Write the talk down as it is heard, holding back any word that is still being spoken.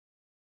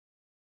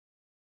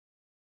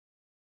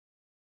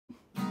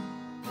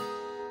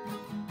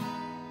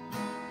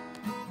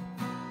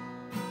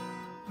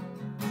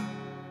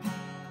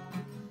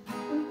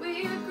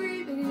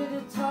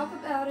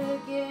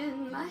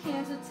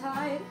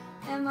tight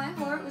and my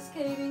heart was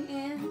caving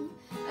in.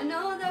 I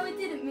know that we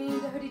didn't mean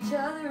to hurt each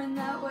other in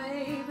that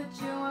way, but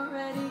you weren't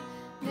ready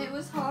and it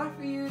was hard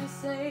for you to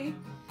say.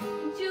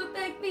 And you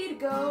begged me to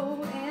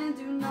go and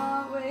do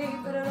not wait,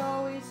 but I'd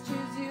always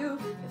choose you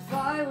if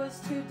I was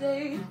to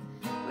date.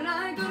 When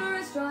I go to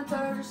restaurants,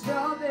 I order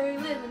strawberry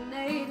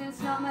lemonade, and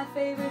it's not my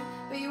favorite,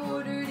 but you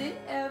ordered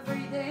it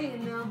every day.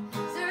 And now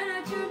I'm staring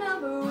at your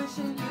number,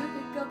 wishing you'd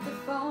pick up the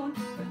phone,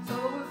 but it's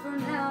over for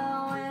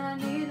now, and I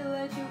need to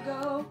let you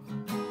go.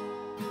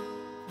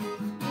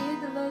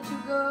 Need to let you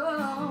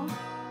go.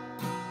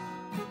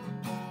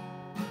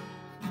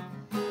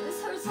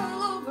 This hurts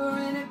all over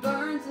and it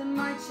burns in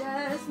my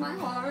chest. My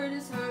heart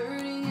is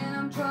hurting and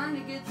I'm trying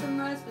to get some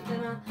rest, but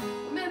then I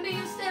remember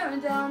you staring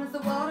down as the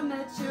water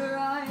met your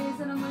eyes,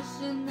 and I'm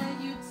wishing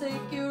that you'd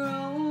take your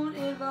own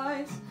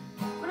advice.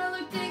 When I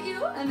looked at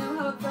you, I knew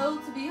how it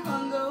felt to be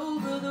hung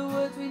over, the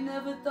words we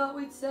never thought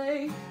we'd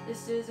say.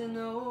 This isn't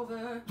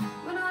over.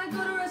 When I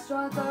go to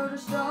restaurants, I order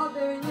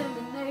strawberry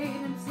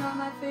lemonade, and it's not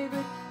my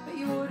favorite, but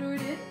you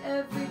ordered it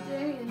every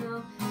day. And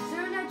now I'm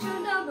staring at your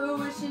number,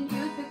 wishing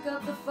you'd pick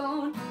up the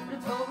phone, but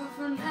it's over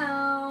for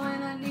now,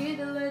 and I need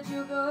to let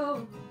you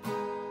go.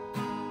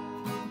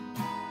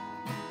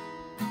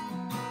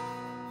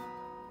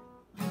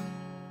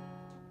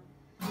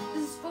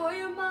 For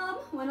your mom,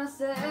 when I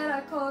said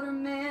I called her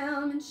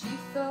ma'am, and she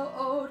felt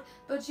old,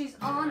 but she's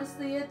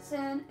honestly a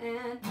 10.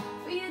 And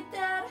for your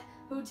dad,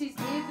 who teased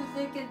me through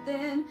thick and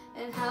thin,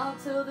 and how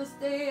till this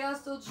day I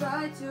still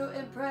try to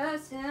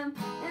impress him.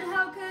 And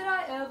how could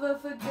I ever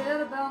forget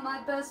about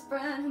my best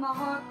friend, who my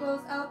heart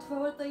goes out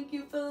for? Thank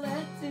you for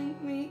letting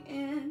me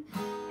in.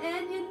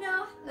 And you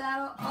know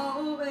that I'll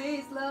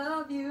always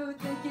love you.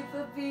 Thank you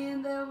for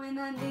being there when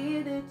I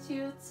needed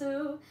you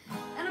to.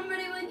 And I'm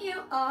ready when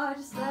you are,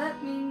 just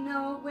let me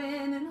know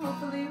when, and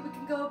hopefully we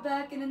can go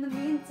back and in the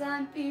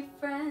meantime be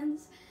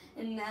friends.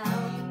 And now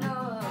you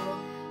know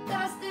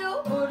that I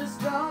still order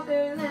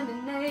strawberry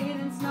lemonade,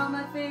 and it's not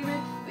my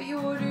favorite, but you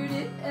ordered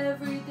it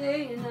every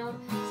day. And I'm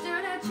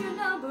staring at your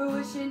number,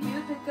 wishing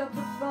you'd pick up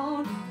the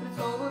phone, but it's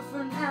over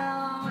for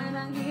now, and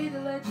I need to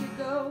let you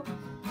go.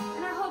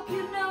 And I hope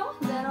you know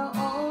that I'll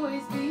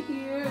always be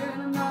here,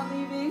 and I'm not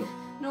leaving,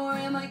 nor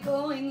am I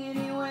going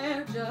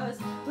anywhere.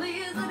 Just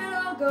please let it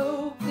all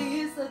go.